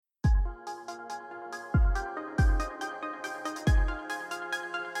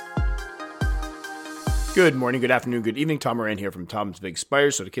Good morning, good afternoon, good evening. Tom Moran here from Tom's Big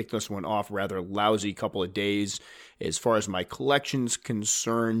Spires. So to kick this one off, rather lousy couple of days as far as my collection's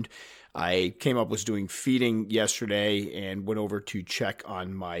concerned. I came up with doing feeding yesterday and went over to check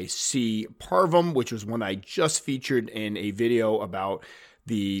on my C. parvum, which was one I just featured in a video about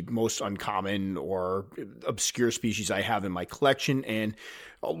the most uncommon or obscure species I have in my collection. And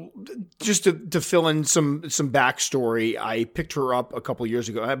just to fill in some backstory, I picked her up a couple years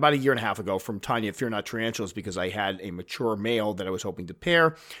ago, about a year and a half ago, from Tanya at Fear Not Tarantulas, because I had a mature male that I was hoping to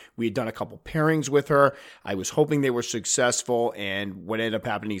pair. We had done a couple pairings with her. I was hoping they were successful, and what ended up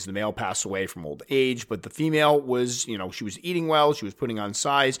happening is the male passed away from old age, but the female was, she was eating well, she was putting on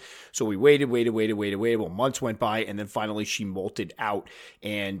size, so we waited. Well, months went by, and then finally she molted out,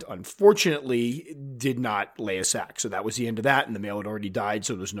 and unfortunately did not lay a sack. So that was the end of that, and the male had already died,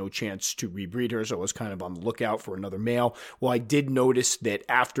 so there was no chance to rebreed her, so I was kind of on the lookout for another male. Well, I did notice that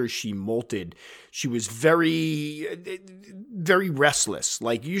after she molted, she was very, very restless.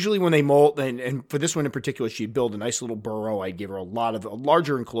 Like usually when they molt, and for this one in particular, she'd build a nice little burrow. I'd give her a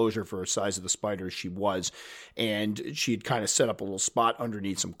larger enclosure for the size of the spider as she was, and she had kind of set up a little spot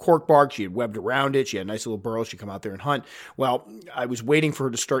underneath some cork bark. She had webbed around it. She had a nice little burrow. She'd come out there and hunt. Well, I was waiting for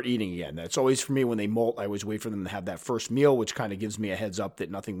her to start eating again. That's always for me when they molt. I always wait for them to have that first meal, which kind of gives me a heads up that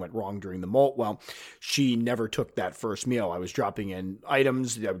nothing went wrong during the molt. Well, she never took that first meal. I was dropping in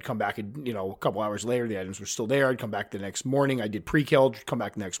items. I would come back and, a couple hours later, the items were still there. I'd come back the next morning. I did pre-killed, come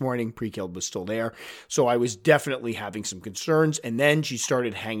back the next morning. Pre-killed was still there. So I was definitely having some concerns. And then she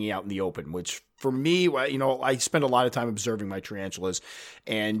started hanging out in the open, which for me, I spend a lot of time observing my tarantulas,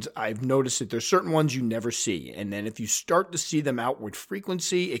 and I've noticed that there's certain ones you never see. And then if you start to see them out with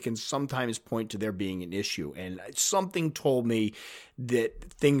frequency, it can sometimes point to there being an issue. And something told me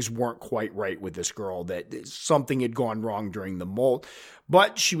that things weren't quite right with this girl, that something had gone wrong during the molt.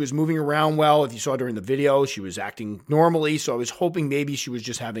 But she was moving around well. If you saw during the video, she was acting normally. So I was hoping maybe she was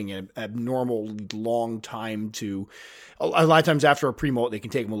just having an abnormal long time to... A lot of times after a pre-molt, they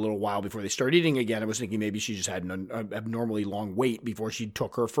can take them a little while before they start eating again. I was thinking maybe she just had an abnormally long wait before she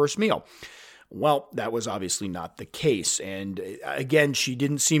took her first meal. Well, that was obviously not the case. And again, she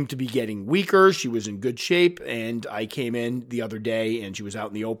didn't seem to be getting weaker. She was in good shape. And I came in the other day and she was out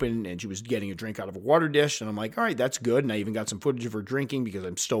in the open and she was getting a drink out of a water dish. And I'm like, all right, that's good. And I even got some footage of her drinking because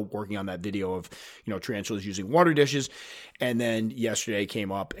I'm still working on that video of, tarantulas using water dishes. And then yesterday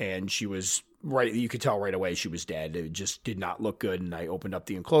came up and she was... Right, you could tell right away she was dead. It just did not look good. And I opened up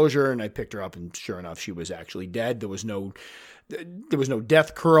the enclosure and I picked her up, and sure enough, she was actually dead. There was no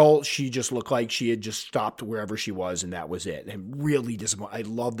death curl. She just looked like she had just stopped wherever she was, and that was it. And really disappointed. I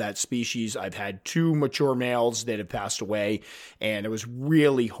love that species. I've had 2 mature males that have passed away, and I was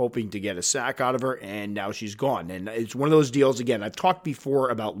really hoping to get a sack out of her, and now she's gone. And it's one of those deals, again, I've talked before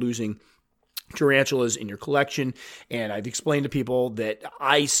about losing tarantulas in your collection, and I've explained to people that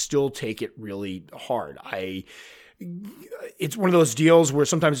I still take it really hard. It's one of those deals where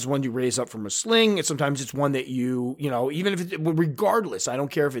sometimes it's one you raise up from a sling, and sometimes it's one that even if regardless, I don't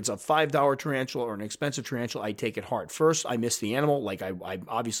care if it's a $5 tarantula or an expensive tarantula, I take it hard. First, I miss the animal. Like I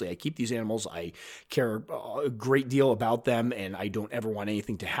obviously keep these animals. I care a great deal about them, and I don't ever want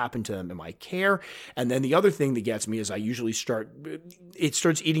anything to happen to them in my care. And then the other thing that gets me is I usually it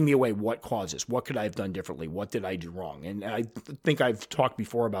starts eating me away. What caused this? What could I have done differently? What did I do wrong? And I think I've talked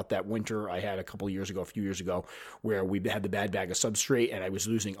before about that winter I had a few years ago, where we had the bad bag of substrate and I was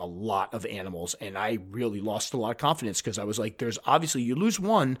losing a lot of animals, and I really lost a lot of confidence because I was like, there's obviously, you lose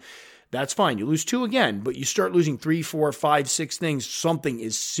one, that's fine. You lose 2 again, but you start losing 3, 4, 5, 6 things. Something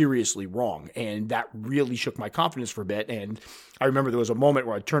is seriously wrong. And that really shook my confidence for a bit. And I remember there was a moment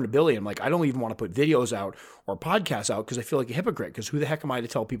where I turned to Billy and I'm like, I don't even want to put videos out or podcasts out because I feel like a hypocrite, because who the heck am I to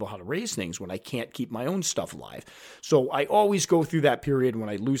tell people how to raise things when I can't keep my own stuff alive? So I always go through that period when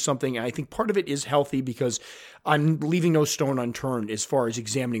I lose something. And I think part of it is healthy because I'm leaving no stone unturned as far as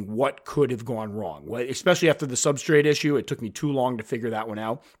examining what could have gone wrong. Especially after the substrate issue, it took me too long to figure that one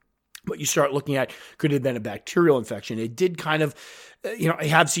out. But you start looking at, could it have been a bacterial infection? It did kind of, I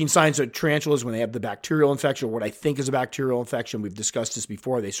have seen signs of tarantulas when they have the bacterial infection, or what I think is a bacterial infection. We've discussed this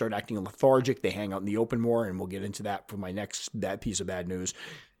before. They start acting lethargic. They hang out in the open more, and we'll get into that for my next bad piece of bad news.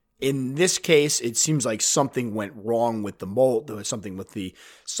 In this case, it seems like something went wrong with the molt. There was something with the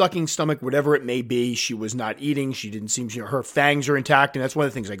sucking stomach, whatever it may be. She was not eating. She didn't seem to, her fangs are intact. And that's one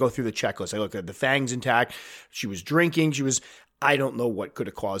of the things I go through the checklist. I look at the fangs intact. She was drinking. I don't know what could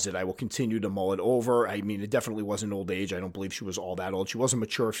have caused it. I will continue to mull it over. I mean, it definitely wasn't old age. I don't believe she was all that old. She was a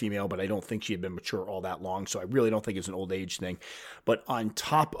mature female, but I don't think she had been mature all that long. So I really don't think it's an old age thing. But on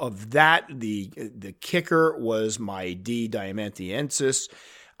top of that, the kicker was my D. diamantiensis.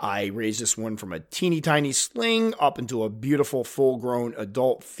 I raised this one from a teeny tiny sling up into a beautiful full-grown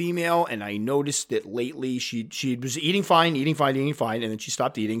adult female, and I noticed that lately she was eating fine, and then she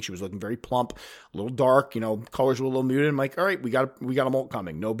stopped eating. She was looking very plump, a little dark, colors were a little muted. I'm like, all right, we got a molt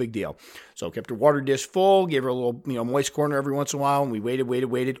coming, no big deal. So kept her water dish full, gave her a little moist corner every once in a while, and we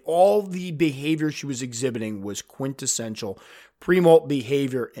waited. All the behavior she was exhibiting was quintessential pre-molt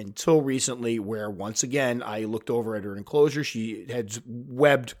behavior until recently, where once again I looked over at her enclosure. She had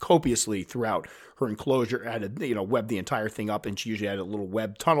webbed copiously throughout her enclosure, had webbed the entire thing up, and she usually had a little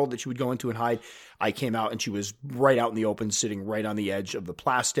web tunnel that she would go into and hide. I came out and she was right out in the open, sitting right on the edge of the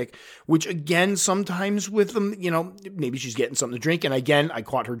plastic, which again, sometimes with them, maybe she's getting something to drink. And again, I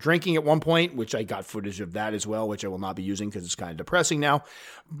caught her drinking at one point, which I got footage of that as well, which I will not be using because it's kind of depressing now.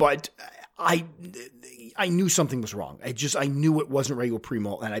 But I knew something was wrong. I knew it wasn't regular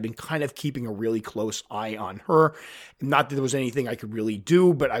pre-molt, and I've been kind of keeping a really close eye on her. Not that there was anything I could really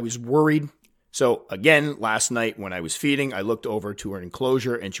do, but I was worried. So again, last night when I was feeding, I looked over to her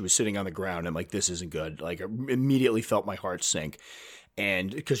enclosure and she was sitting on the ground. I'm like, this isn't good. Like, I immediately felt my heart sink. And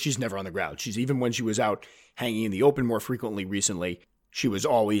because she's never on the ground. She's, even when she was out hanging in the open more frequently recently, she was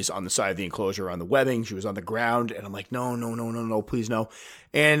always on the side of the enclosure on the webbing. She was on the ground. And I'm like, no, please no.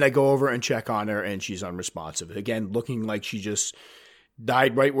 And I go over and check on her and she's unresponsive. Again, looking like she just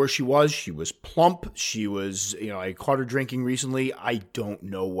died right where she was. She was plump. She was, I caught her drinking recently. I don't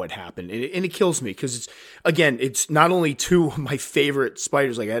know what happened. And it kills me because it's not only two of my favorite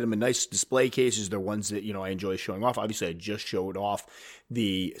spiders. Like, I had them in nice display cases. They're ones that, I enjoy showing off. Obviously, I just showed off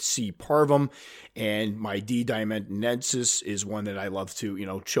the C. parvum, and my D. diamantinensis is one that I love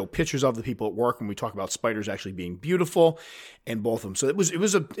to, show pictures of the people at work when we talk about spiders actually being beautiful, and both of them. So it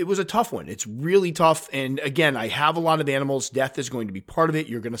was a tough one. It's really tough. And again, I have a lot of animals. Death is going to be part of it.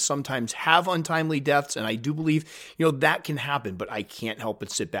 You're going to sometimes have untimely deaths, and I do believe, that can happen, but I can't help but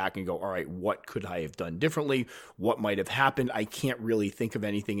sit back and go, all right, what could I have done differently? What might have happened? I can't really think of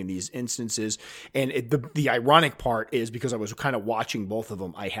anything in these instances. And the ironic part is, because I was kind of watching both of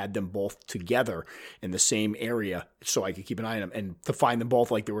them, I had them both together in the same area so I could keep an eye on them, and to find them both,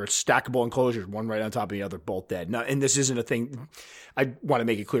 like, they were stackable enclosures, one right on top of the other, both dead. Now, and this isn't a thing, I want to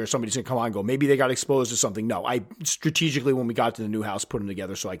make it clear, somebody's going to come on and go, maybe they got exposed to something. No, I strategically, when we got to the new house, put them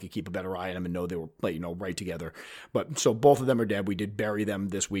together so I could keep a better eye on them and know they were, right together. But so both of them are dead. We did bury them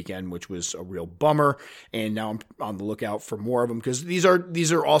this weekend, which was a real bummer. And now I'm on the lookout for more of them, because these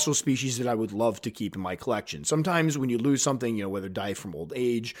are also species that I would love to keep in my collection. Sometimes when you lose something, whether die from old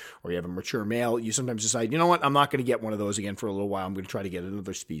age or you have a mature male, you sometimes decide, what, I'm not going to get one of those again for a little while. I'm going to try to get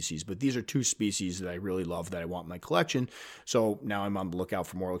another species. But these are two species that I really love, that I want in my collection. So now I'm on the lookout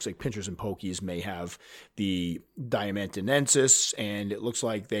for more. It looks like Pinchers and Pokies may have the Diamantinensis, and it looks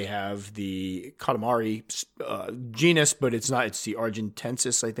like they have the Katamari genus, but it's not. It's the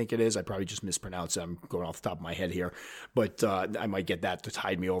Argentensis, I think it is. I probably just mispronounced it. I'm going off the top of my head here. But I might get that to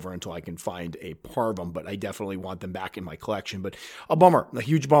tide me over until I can find a parvum. But I definitely want them back in my collection. But a bummer, a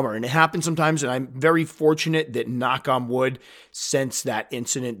huge bummer. And it happens sometimes, and I'm very fortunate that, knock on wood, since that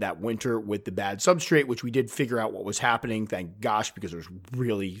incident that winter with the bad substrate, which we did figure out what was happening, thank gosh, because it was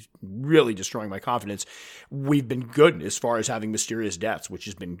really, really destroying my confidence, we've been good as far as having mysterious deaths, which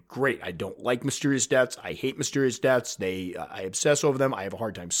has been great. I don't like mysterious deaths. I hate mysterious deaths. I obsess over them. I have a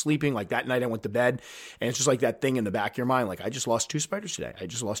hard time sleeping. Like that night I went to bed, and it's just like that thing in the back of your mind, like, I just lost 2 spiders today.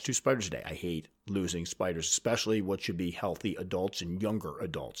 I hate losing spiders, especially what should be healthy adults and younger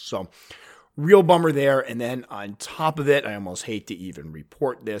adults. So real bummer there. And then on top of it, I almost hate to even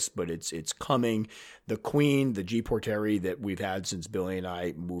report this, but it's coming. The queen, the G. porteri that we've had since Billy and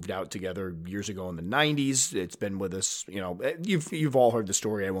I moved out together years ago in the 90s. It's been with us, you've all heard the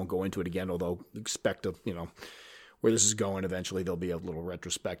story. I won't go into it again, although expect where this is going. Eventually there'll be a little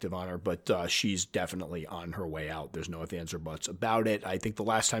retrospective on her, but she's definitely on her way out. There's no ifs, ands, or buts about it. I think the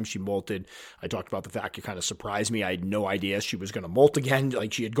last time she molted, I talked about the fact it kind of surprised me. I had no idea she was going to molt again.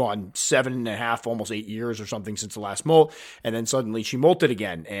 Like, she had gone 7.5, almost 8 years or something since the last molt, and then suddenly she molted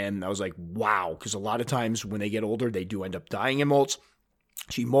again. And I was like, wow, because a lot of times when they get older, they do end up dying in molts.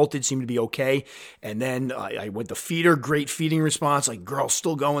 She molted, seemed to be okay. And then I went to feed her, great feeding response, like, girl,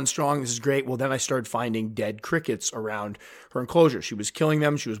 still going strong, this is great. Well, then I started finding dead crickets around her enclosure. She was killing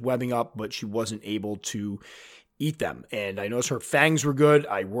them, she was webbing up, but she wasn't able to eat them. And I noticed her fangs were good.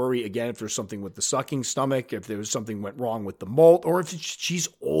 I worry again if there's something with the sucking stomach, if there was something went wrong with the molt, or if she's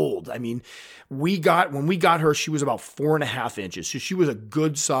old. I mean, when we got her, she was about 4.5 inches. So she was a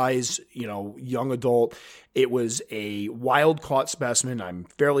good size, young adult. It was a wild caught specimen. I'm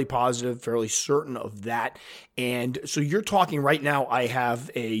fairly positive, fairly certain of that. And so you're talking right now, I have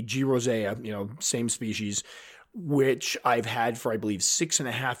a G. rosea, same species, which I've had for, I believe,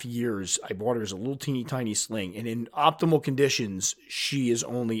 6.5 years. I bought her as a little teeny tiny sling. And in optimal conditions, she is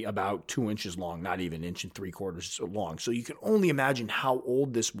only about 2 inches long, not even 1.75 inches long. So you can only imagine how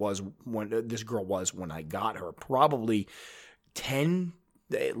old this girl was when I got her. Probably 10,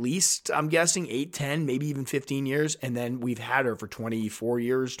 at least, I'm guessing 8, 10, maybe even 15 years. And then we've had her for 24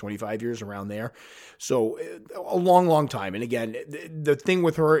 years, 25 years, around there. So a long, long time. And again, the thing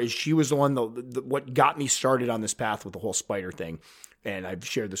with her is she was the one, what got me started on this path with the whole spider thing. And I've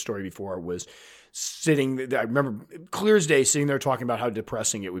shared the story before, was sitting, I remember clear as day sitting there talking about how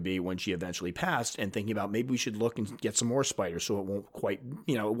depressing it would be when she eventually passed, and thinking about maybe we should look and get some more spiders so it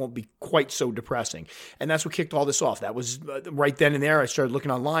won't be quite so depressing. And that's what kicked all this off. That was right then and there. I started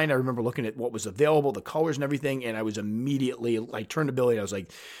looking online. I remember looking at what was available, the colors and everything, and I was immediately, I turned to Billy and I was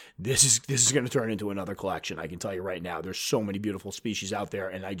like, this is going to turn into another collection. I can tell you right now, there's so many beautiful species out there,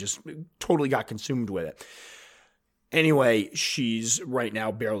 and I just totally got consumed with it. Anyway, she's right now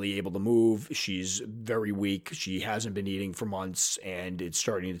barely able to move. She's very weak. She hasn't been eating for months, and it's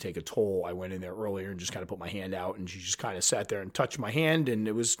starting to take a toll. I went in there earlier and just kind of put my hand out, and she just kind of sat there and touched my hand, and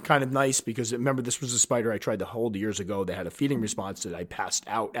it was kind of nice because, remember, this was a spider I tried to hold years ago that had a feeding response that I passed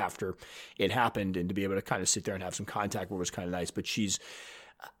out after it happened, and to be able to kind of sit there and have some contact with her was kind of nice. But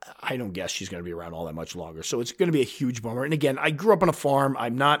I don't guess she's going to be around all that much longer. So it's going to be a huge bummer. And again, I grew up on a farm. I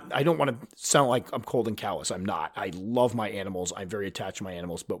don't want to sound like I'm cold and callous. I'm not. I love my animals. I'm very attached to my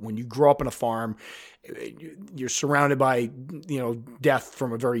animals. But when you grow up on a farm, you're surrounded by, death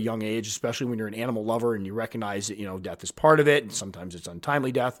from a very young age, especially when you're an animal lover and you recognize that, death is part of it. And sometimes it's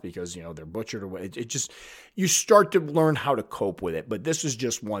untimely death because, they're butchered or it just, you start to learn how to cope with it. But this is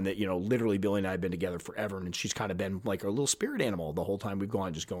just one that, literally Billy and I have been together forever. And she's kind of been like our little spirit animal the whole time we've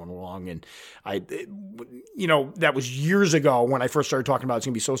gone, just going along. And that was years ago when I first started talking about it's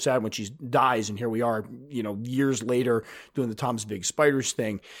going to be so sad when she dies. And here we are, years later doing the Tom's Big Spiders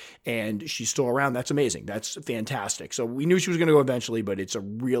thing, and she's still around. That's amazing. That's fantastic. So we knew she was going to go eventually, but it's a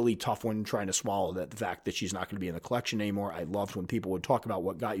really tough one trying to swallow the fact that she's not going to be in the collection anymore. I loved when people would talk about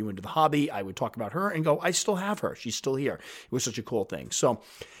what got you into the hobby. I would talk about her and go, I still have her. She's still here. It was such a cool thing. So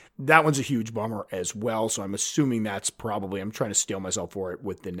that one's a huge bummer as well. So I'm assuming I'm trying to steel myself for it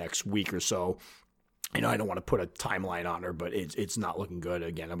with the next week or so. I don't want to put a timeline on her, but it's not looking good.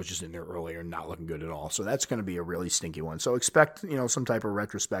 Again, I was just in there earlier, not looking good at all. So that's going to be a really stinky one. So expect, some type of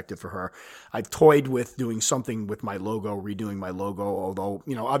retrospective for her. I've toyed with doing something with my logo, redoing my logo, although,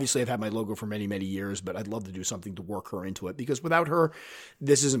 obviously I've had my logo for many, many years, but I'd love to do something to work her into it because without her,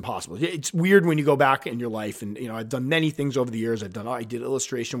 this isn't possible. It's weird when you go back in your life and, I've done many things over the years. I did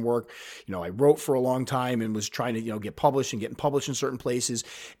illustration work. I wrote for a long time and was trying to, get published and getting published in certain places.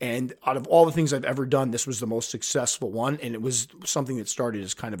 And out of all the things I've ever done, this was the most successful one, and it was something that started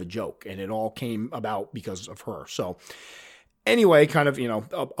as kind of a joke, and it all came about because of her. So anyway, kind of,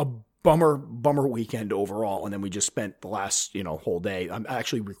 a bummer weekend overall, and then we just spent the last, whole day. I'm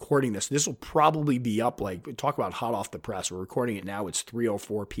actually recording this. This will probably be up, talk about hot off the press. We're recording it now. It's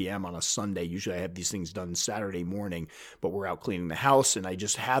 3:04 p.m. on a Sunday. Usually I have these things done Saturday morning, but we're out cleaning the house, and I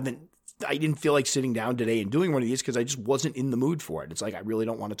didn't feel like sitting down today and doing one of these because I just wasn't in the mood for it. It's like, I really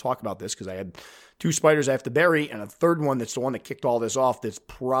don't want to talk about this because I had 2 spiders I have to bury and a third one that's the one that kicked all this off that's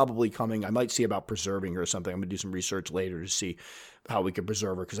probably coming. I might see about preserving her or something. I'm going to do some research later to see how we could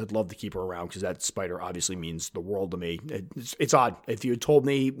preserve her because I'd love to keep her around because that spider obviously means the world to me. It's odd. If you had told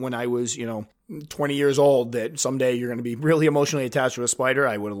me when I was, 20 years old that someday you're going to be really emotionally attached to a spider,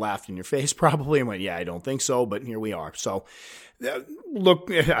 I would have laughed in your face probably and went, yeah, I don't think so, but here we are. So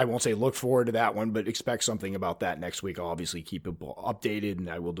I won't say look forward to that one, but expect something about that next week. I'll obviously keep it updated and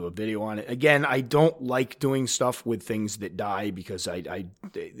I will do a video on it. Again, I don't like doing stuff with things that die because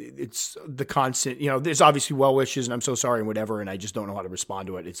it's the constant, there's obviously well wishes and I'm so sorry and whatever, and I just don't know how to respond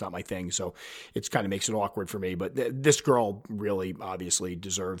to it. It's not my thing. So it's kind of makes it awkward for me, but this girl really obviously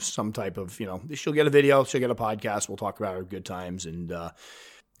deserves some type of, she'll get a video, she'll get a podcast. We'll talk about her good times and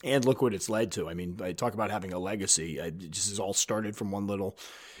look what it's led to. I mean, I talk about having a legacy. It just has all started from one little,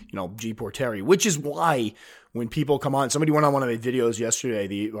 G. porteri, which is why when people come on, somebody went on one of my videos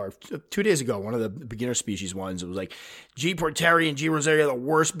yesterday, or 2 days ago, one of the beginner species ones. It was like G. porteri and G. rosaria, the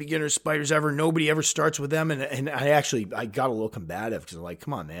worst beginner spiders ever. Nobody ever starts with them. And I got a little combative because I'm like,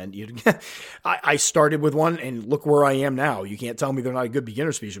 come on, man. I started with one and look where I am now. You can't tell me they're not a good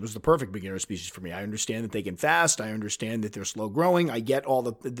beginner species. It was the perfect beginner species for me. I understand that they can fast. I understand that they're slow growing. I get all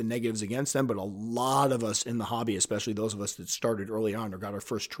the negatives against them, but a lot of us in the hobby, especially those of us that started early on or got our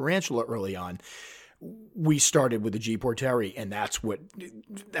first tarantula early on, we started with the G. porteri, and that's what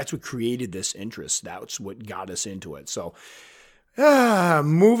created this interest. That's what got us into it. So,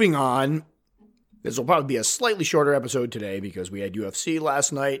 moving on. This will probably be a slightly shorter episode today because we had UFC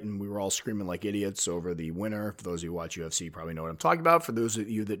last night and we were all screaming like idiots over the winner. For those of you who watch UFC, you probably know what I'm talking about. For those of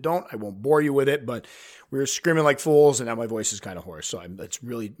you that don't, I won't bore you with it, but we were screaming like fools and now my voice is kind of hoarse. So it's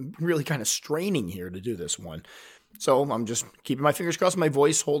really, really kind of straining here to do this one. So I'm just keeping my fingers crossed my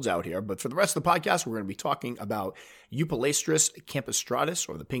voice holds out here. But for the rest of the podcast, we're going to be talking about Eupalestris campistratus,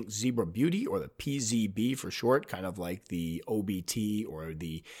 or the pink zebra beauty, or the PZB for short, kind of like the OBT or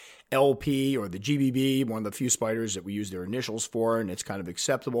the LP or the GBB, one of the few spiders that we use their initials for, and it's kind of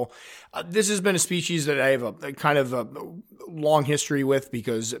acceptable. This has been a species that I have a kind of a long history with,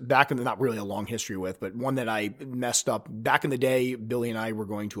 because back in the, not really a long history with, but one that I messed up back in the day. Billy and I were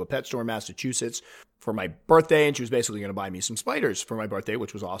going to a pet store in Massachusetts for my birthday, and she was basically going to buy me some spiders for my birthday,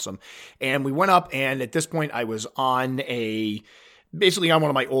 which was awesome. And we went up, and at this point I was basically on one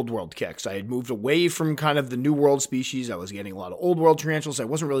of my old world kicks. I had moved away from kind of the new world species. I was getting a lot of old world tarantulas. I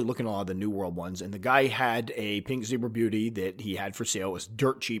wasn't really looking at a lot of the new world ones. And the guy had a pink zebra beauty that he had for sale. It was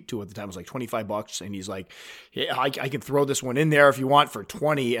dirt cheap too at the time. It was like $25. And he's like, yeah, I can throw this one in there if you want for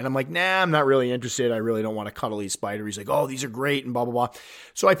 20. And I'm like, nah, I'm not really interested. I really don't want a cuddly spider. He's like, oh, these are great and blah, blah, blah.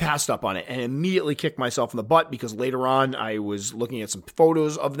 So I passed up on it and immediately kicked myself in the butt, because later on I was looking at some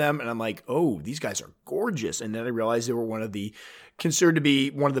photos of them and I'm like, oh, these guys are gorgeous. And then I realized they were considered to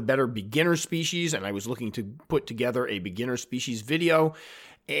be one of the better beginner species, and I was looking to put together a beginner species video.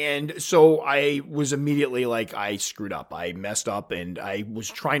 And so I was immediately like, I screwed up. I messed up, and I was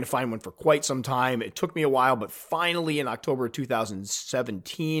trying to find one for quite some time. It took me a while, but finally in October of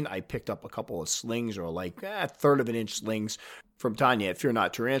 2017, I picked up a couple of slings, or like a third of an inch slings from Tanya at Fear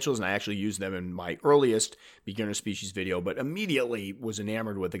Not Tarantulas, and I actually used them in my earliest beginner species video, but immediately was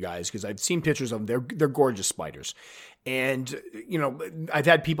enamored with the guys because I've seen pictures of them. They're gorgeous spiders. And, you know, I've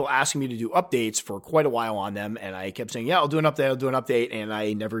had people asking me to do updates for quite a while on them, and I kept saying, yeah, I'll do an update, and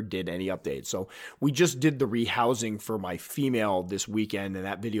I never did any updates. So we just did the rehousing for my female this weekend, and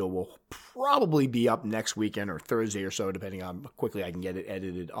that video will probably be up next weekend or Thursday or so, depending on how quickly I can get it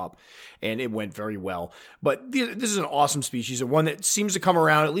edited up. And it went very well. But this is an awesome species, and one that seems to come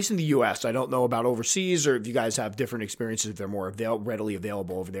around, at least in the U.S. I don't know about overseas, or if you guys have different experiences, if they're more readily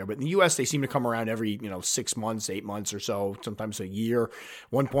available over there. But in the U.S., they seem to come around every 6 months, 8 months or so, sometimes a year.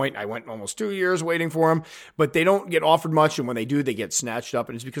 One point, I went almost 2 years waiting for them, but they don't get offered much, and when they do, they get snatched up,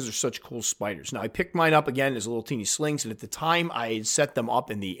 and it's because they're such cool spiders. Now, I picked mine up again as little teeny slings, and at the time, I had set them up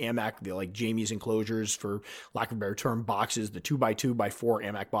in the AMAC, the like Jamie's enclosures, for lack of a better term, boxes, the 2x2x4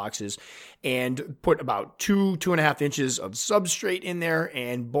 AMAC boxes, and put about 2.5 inches of substrate in there,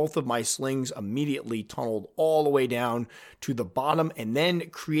 and both of my slings immediately tunneled all the way down to the bottom, and then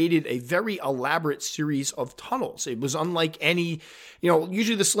created a very elaborate series of tunnels. It was unlike any,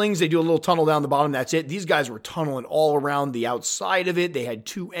 usually the slings, they do a little tunnel down the bottom, that's it. These guys were tunneling all around the outside of it. They had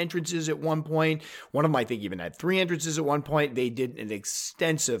 2 entrances at one point. One of them, I think, even had 3 entrances at one point. They did an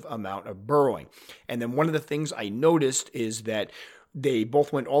extensive amount of burrowing. And then one of the things I noticed is that they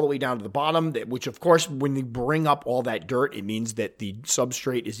both went all the way down to the bottom, which, of course, when you bring up all that dirt, it means that the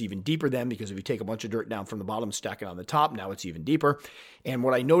substrate is even deeper then, because if you take a bunch of dirt down from the bottom, stack it on the top, now it's even deeper. And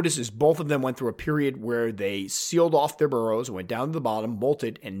what I noticed is both of them went through a period where they sealed off their burrows, went down to the bottom,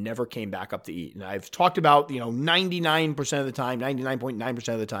 bolted, and never came back up to eat. And I've talked about, 99% of the time,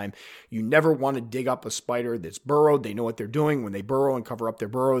 99.9% of the time, you never want to dig up a spider that's burrowed. They know what they're doing. When they burrow and cover up their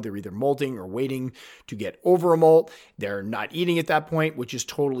burrow, they're either molting or waiting to get over a molt. They're not eating at that point, which is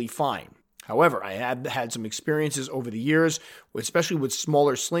totally fine. However, I have had some experiences over the years, especially with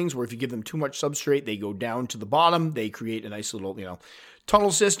smaller slings, where if you give them too much substrate, they go down to the bottom. They create a nice little,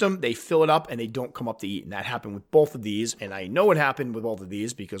 tunnel system. They fill it up and they don't come up to eat. And that happened with both of these. And I know what happened with both of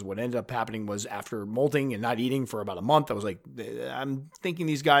these, because what ended up happening was, after molting and not eating for about a month, I was like, I'm thinking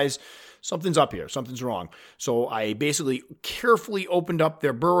these guys, something's up here. Something's wrong. So I basically carefully opened up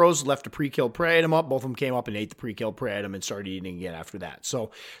their burrows, left a pre-killed prey item up. Both of them came up and ate the pre-killed prey item and started eating again after that.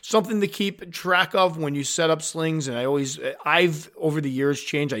 So something to keep track of when you set up slings. And I've over the years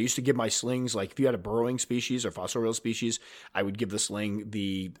changed. I used to give my slings, like if you had a burrowing species or fossorial species, I would give the sling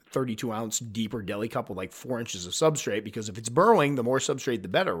the 32-ounce deeper deli cup with like 4 inches of substrate, because if it's burrowing, the more substrate, the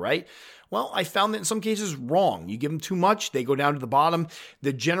better, right? Well, I found that in some cases wrong. You give them too much, they go down to the bottom.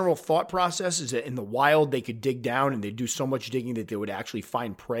 The general thought process is that in the wild, they could dig down and they do so much digging that they would actually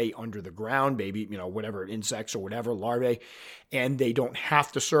find prey under the ground, maybe, whatever, insects or whatever, larvae, and they don't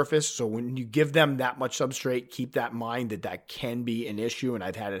have to surface. So when you give them that much substrate, keep that in mind that can be an issue. And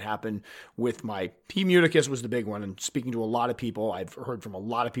I've had it happen with my P. muticus was the big one. And speaking to a lot of people, I've heard from a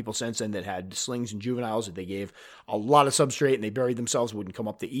lot of people since then that had slings and juveniles that they gave a lot of substrate and they buried themselves, wouldn't come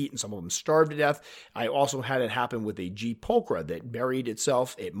up to eat, and some of them starved to death. I also had it happen with a G. pulchra that buried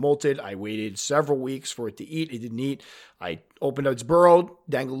itself. It molted. I waited several weeks for it to eat. It didn't eat. I opened up its burrow,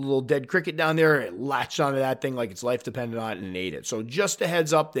 dangled a little dead cricket down there. It latched onto that thing like its life depended on it and ate it. So just a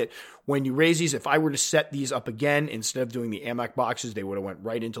heads up that when you raise these, if I were to set these up again, instead of doing the AMAC boxes, they would have went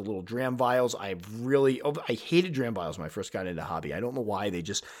right into little dram vials. I hated dram vials when I first got into the hobby. I don't know why.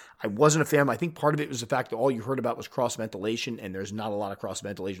 I wasn't a fan. I think part of it was the fact that all you heard about was cross ventilation, and there's not a lot of cross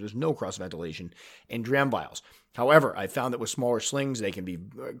ventilation. There's no cross ventilation in dram vials. However, I found that with smaller slings, they can be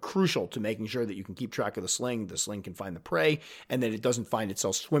crucial to making sure that you can keep track of the sling can find the prey, and that it doesn't find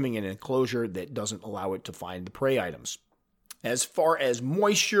itself swimming in an enclosure that doesn't allow it to find the prey items. As far as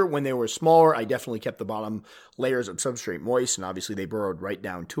moisture, when they were smaller, I definitely kept the bottom layers of substrate moist, and obviously they burrowed right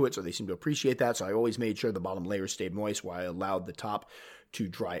down to it, so they seem to appreciate that. So I always made sure the bottom layers stayed moist while I allowed the top to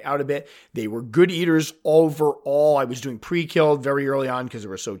dry out a bit. They were good eaters overall. I was doing pre-kill very early on because they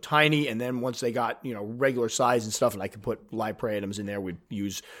were so tiny, and then once they got, regular size and stuff, and I could put live prey items in there, we'd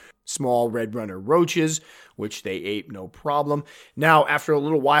use small red runner roaches, which they ate no problem. Now, after a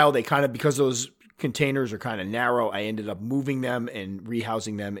little while, they kind of, because those containers are kind of narrow, I ended up moving them and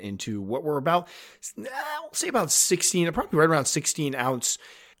rehousing them into what were about 16, probably right around 16 ounce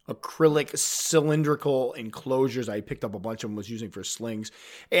acrylic cylindrical enclosures. I picked up a bunch of them, was using for slings.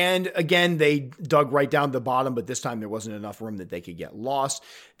 And again, they dug right down to the bottom, but this time there wasn't enough room that they could get lost.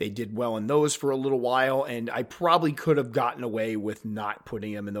 They did well in those for a little while, and I probably could have gotten away with not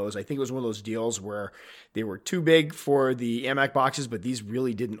putting them in those. I think it was one of those deals where they were too big for the AMAC boxes, but these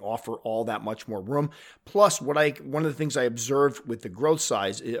really didn't offer all that much more room. Plus, one of the things I observed with the growth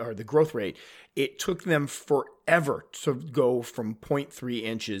size, or the growth rate, it took them forever to go from 0.3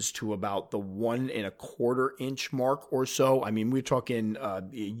 inches to about the 1.25 inch mark or so. I mean, we're talking a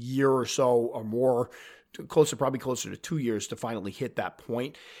year or so or more, probably closer to 2 years to finally hit that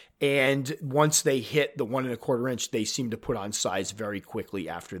point. And once they hit the 1.25 inch, they seem to put on size very quickly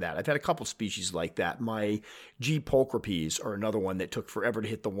after that. I've had a couple species like that. My G. pulchripes are another one that took forever to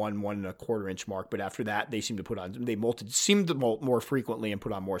hit the 1.25 inch mark, but after that, they seemed to molt more frequently and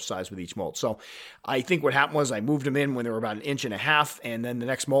put on more size with each molt. So I think what happened was I moved them in when they were about 1.5 inches, and then the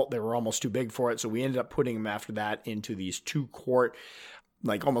next molt, they were almost too big for it. So we ended up putting them after that into these 2-quart,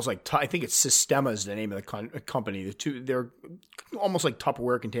 I think it's Sistema is the name of the company. They're almost like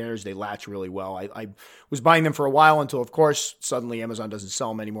Tupperware containers. They latch really well. I was buying them for a while until, of course, suddenly Amazon doesn't sell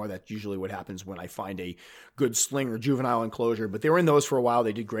them anymore. That's usually what happens when I find a good sling or juvenile enclosure. But they were in those for a while.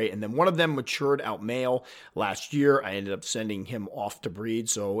 They did great. And then one of them matured out male last year. I ended up sending him off to breed.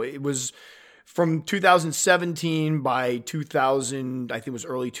 So it was from 2017 by 2000, I think it was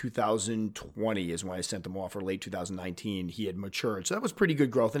early 2020 is when I sent them off, or late 2019, he had matured. So that was pretty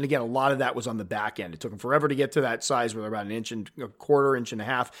good growth. And again, a lot of that was on the back end. It took them forever to get to that size where they're about 1.25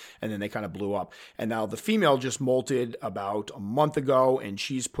 inches, and then they kind of blew up. And now the female just molted about a month ago, and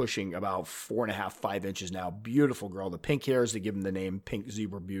she's pushing about 4.5, 5 inches now. Beautiful girl. The pink hairs that give them the name Pink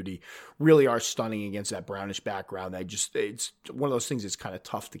Zebra Beauty really are stunning against that brownish background. It's one of those things that's kind of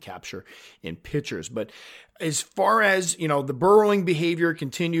tough to capture in pictures. But as far as, the burrowing behavior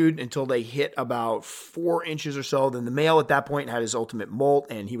continued until they hit about 4 inches or so. Then the male at that point had his ultimate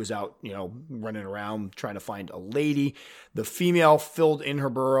molt, and he was out, running around trying to find a lady. The female filled in her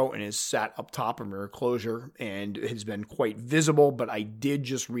burrow and is sat up top of her enclosure and has been quite visible, but I did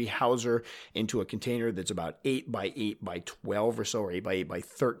just rehouse her into a container that's about 8 by 8 by 12 or so, or 8 by 8 by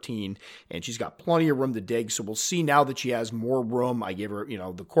 13, and she's got plenty of room to dig. So we'll see now that she has more room. I gave her,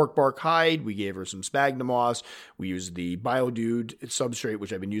 the cork bark hide. We gave her some sphagnum moss. We used the Biodude substrate,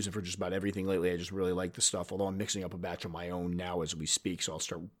 which I've been using for just about everything lately. I just really like the stuff, although I'm mixing up a batch of my own now as we speak, so I'll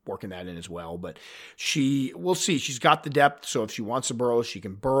start working that in as well. But we'll see. She's got the depth, so if she wants to burrow, she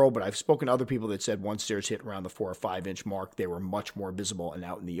can burrow. But I've spoken to other people that said once theirs hit around the 4 or 5 inch mark, they were much more visible and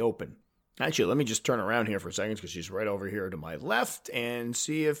out in the open. Actually, let me just turn around here for a second because she's right over here to my left and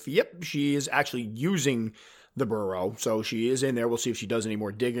see if, she is actually using the burrow. So she is in there. We'll see if she does any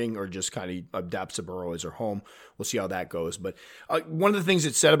more digging or just kind of adapts the burrow as her home. We'll see how that goes. But one of the things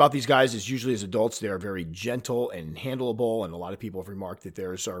that's said about these guys is usually as adults, they are very gentle and handleable. And a lot of people have remarked that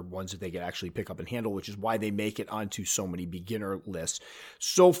theirs are ones that they can actually pick up and handle, which is why they make it onto so many beginner lists.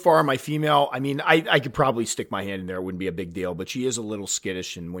 So far, my female, I could probably stick my hand in there. It wouldn't be a big deal, but she is a little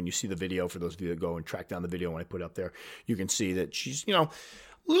skittish. And when you see the video, for those of you that go and track down the video when I put up there, you can see that she's,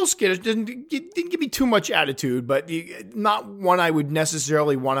 A little skittish, didn't give me too much attitude, but not one I would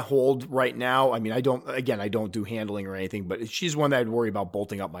necessarily want to hold right now. I mean, I don't do handling or anything, but she's one that I'd worry about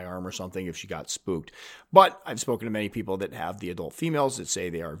bolting up my arm or something if she got spooked. But I've spoken to many people that have the adult females that say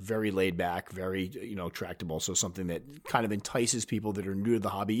they are very laid back, very, tractable. So something that kind of entices people that are new to the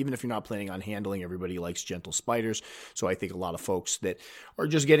hobby, even if you're not planning on handling. Everybody likes gentle spiders. So I think a lot of folks that are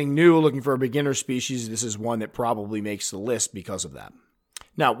just getting new, looking for a beginner species, this is one that probably makes the list because of that.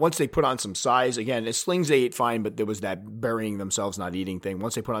 Now, once they put on some size, again, as slings they ate fine, but there was that burying themselves, not eating thing.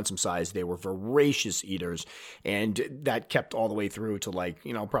 Once they put on some size, they were voracious eaters, and that kept all the way through to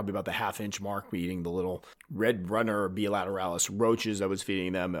probably about the half-inch mark, eating the little red runner or bilateralis roaches I was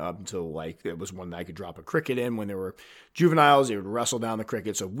feeding them up until it was one that I could drop a cricket in. When they were juveniles, they would wrestle down the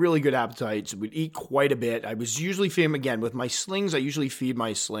cricket, so really good appetites. Would eat quite a bit. I was usually feeding them, again, with my slings, I usually feed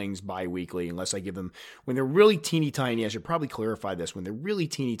my slings bi-weekly, unless I give them, when they're really teeny tiny, I should probably clarify this, when they're really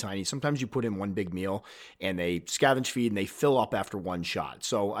teeny tiny, sometimes you put in one big meal and they scavenge feed and they fill up after one shot.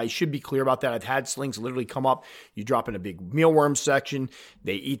 So I should be clear about that. I've had slings literally come up, you drop in a big mealworm section,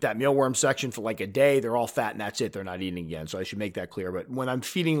 they eat that mealworm section for a day, they're all fat and that's it, they're not eating again. So I should make that clear. But when I'm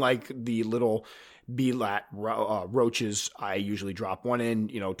feeding the little belat roaches, I usually drop one in,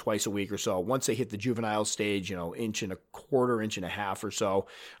 twice a week or so. Once they hit the juvenile stage, inch and a quarter, inch and a half or so,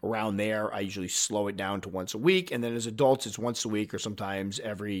 around there, I usually slow it down to once a week. And then as adults, it's once a week or sometimes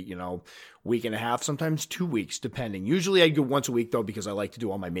every, week and a half, sometimes 2 weeks, depending. Usually I do once a week though, because I like to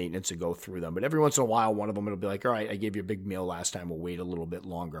do all my maintenance and go through them. But every once in a while, one of them, it'll be like, all right, I gave you a big meal last time. We'll wait a little bit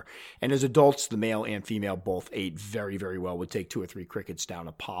longer. And as adults, the male and female both ate very, very well. Would take 2 or 3 crickets down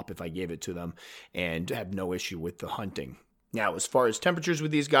a pop if I gave it to them and have no issue with the hunting. Now, as far as temperatures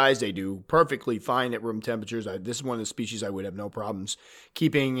with these guys, they do perfectly fine at room temperatures. This is one of the species I would have no problems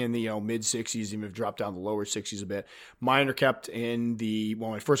keeping in the mid-60s, even if dropped down the lower 60s a bit. Mine are kept in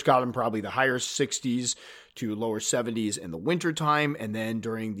when I first got them, probably the higher 60s to lower 70s in the wintertime. And then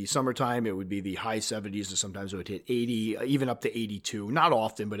during the summertime, it would be the high 70s, and sometimes it would hit 80, even up to 82. Not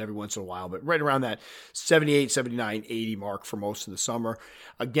often, but every once in a while. But right around that 78, 79, 80 mark for most of the summer.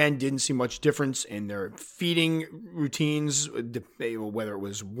 Again, didn't see much difference in their feeding routines, whether it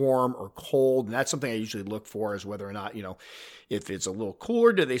was warm or cold. And that's something I usually look for, is whether or not, if it's a little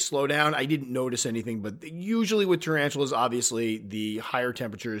cooler, do they slow down? I didn't notice anything, but usually with tarantulas, obviously, the higher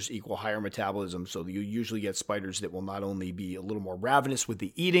temperatures equal higher metabolism. So you usually get spiders that will not only be a little more ravenous with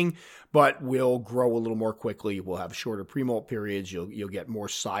the eating, but will grow a little more quickly. Will have shorter pre-molt periods. You'll get more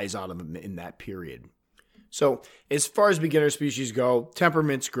size out of them in that period. So as far as beginner species go,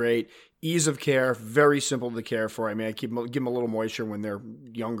 temperament's great. Ease of care, very simple to care for. I mean, give them a little moisture when they're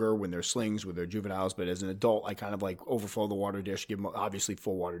younger, when they're slings, when they're juveniles. But as an adult, I kind of overflow the water dish, give them obviously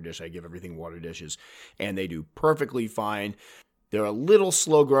full water dish. I give everything water dishes, and they do perfectly fine. They're a little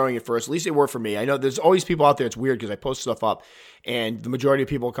slow growing at first. At least they were for me. I know there's always people out there. It's weird because I post stuff up and the majority of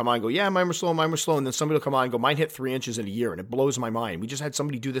people will come on and go, yeah, mine were slow. And then somebody will come on and go, mine hit 3 inches in a year. And it blows my mind. We just had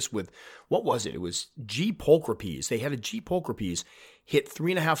somebody do this with, what was it? It was G. pulchripes. They had a G. pulchripes hit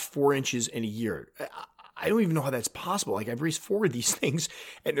 3.5, 4 inches in a year. I don't even know how that's possible. I've raised 4 of these things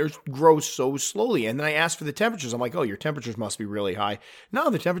and they grow so slowly. And then I asked for the temperatures. I'm like, oh, your temperatures must be really high. No,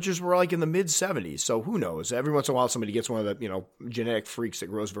 the temperatures were in the mid 70s. So who knows? Every once in a while, somebody gets one of the, genetic freaks that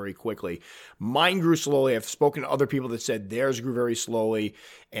grows very quickly. Mine grew slowly. I've spoken to other people that said theirs grew very slowly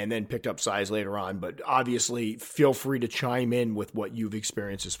and then picked up size later on. But obviously, feel free to chime in with what you've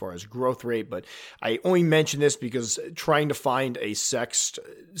experienced as far as growth rate. But I only mention this because trying to find a sexed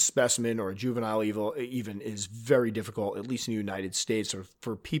specimen or a juvenile even is very difficult, at least in the United States. Or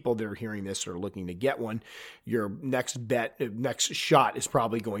for people that are hearing this or looking to get one, your next next shot is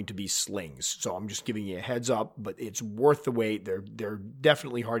probably going to be slings. So I'm just giving you a heads up, but it's worth the wait. They're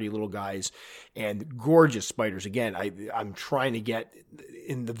definitely hardy little guys and gorgeous spiders. Again, I'm trying to get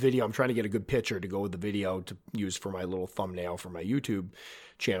in the video, I'm trying to get a good picture to go with the video to use for my little thumbnail for my YouTube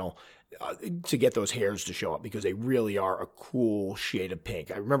channel. To get those hairs to show up, because they really are a cool shade of pink.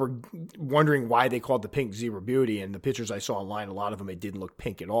 I remember wondering why they called the pink Zebra Beauty, and the pictures I saw online, a lot of them, it didn't look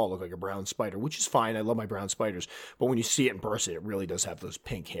pink at all. It looked like a brown spider, which is fine. I love my brown spiders, but when you see it in person, it really does have those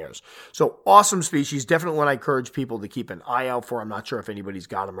pink hairs. So awesome species, definitely one I encourage people to keep an eye out for. I'm not sure if anybody's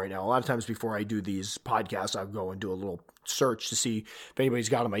got them right now. A lot of times before I do these podcasts, I'll go and do a little search to see if anybody's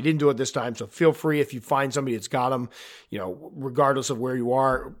got them. I didn't do it this time, so feel free, if you find somebody that's got them, regardless of where you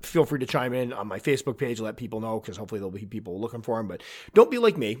are, feel free to chime in on my Facebook page, let people know, because hopefully there'll be people looking for them. But don't be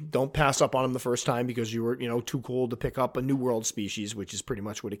like me. Don't pass up on them the first time because you were, too cool to pick up a New World species, which is pretty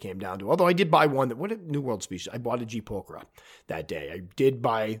much what it came down to. Although I did buy one what a New World species. I bought a G. pulchra that day. I did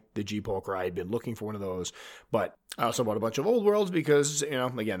buy the G. pulchra. I had been looking for one of those, but I also bought a bunch of Old Worlds because,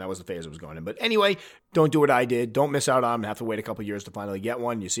 again, that was the phase I was going in. But anyway, don't do what I did. Don't miss out on them. Have to wait a couple years to finally get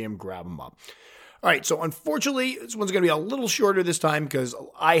one. You see them, grab them up. All right, so unfortunately, this one's going to be a little shorter this time because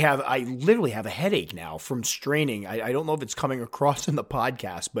I literally have a headache now from straining. I don't know if it's coming across in the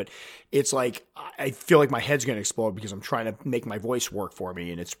podcast, but it's like I feel like my head's going to explode because I'm trying to make my voice work for me,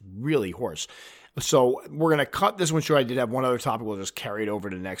 and it's really hoarse. So we're going to cut this one short. I did have one other topic. We'll just carry it over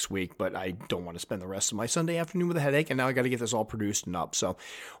to next week, but I don't want to spend the rest of my Sunday afternoon with a headache, and now I got to get this all produced and up. So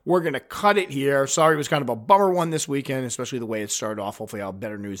we're going to cut it here. Sorry, it was kind of a bummer one this weekend, especially the way it started off. Hopefully I'll have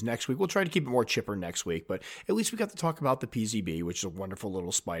better news next week. We'll try to keep it more chipper next week, but at least we got to talk about the PZB, which is a wonderful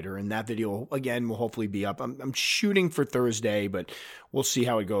little spider, and that video, again, will hopefully be up. I'm shooting for Thursday, but we'll see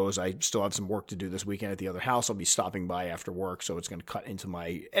how it goes. I still have some work to do this weekend at the other house. I'll be stopping by after work, so it's going to cut into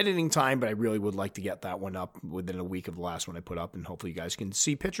my editing time, but I really would like to get that one up within a week of the last one I put up, and hopefully you guys can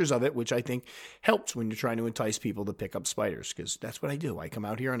see pictures of it, which I think helps when you're trying to entice people to pick up spiders, because that's what I do. I come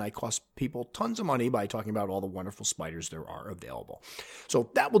out here and I cost people tons of money by talking about all the wonderful spiders there are available.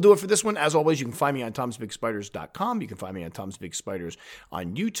 So that will do it for this one. As always, you can find me on tomsbigspiders.com. You can find me on Tom's Big Spiders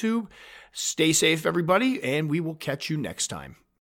on YouTube. Stay safe, everybody, and we will catch you next time.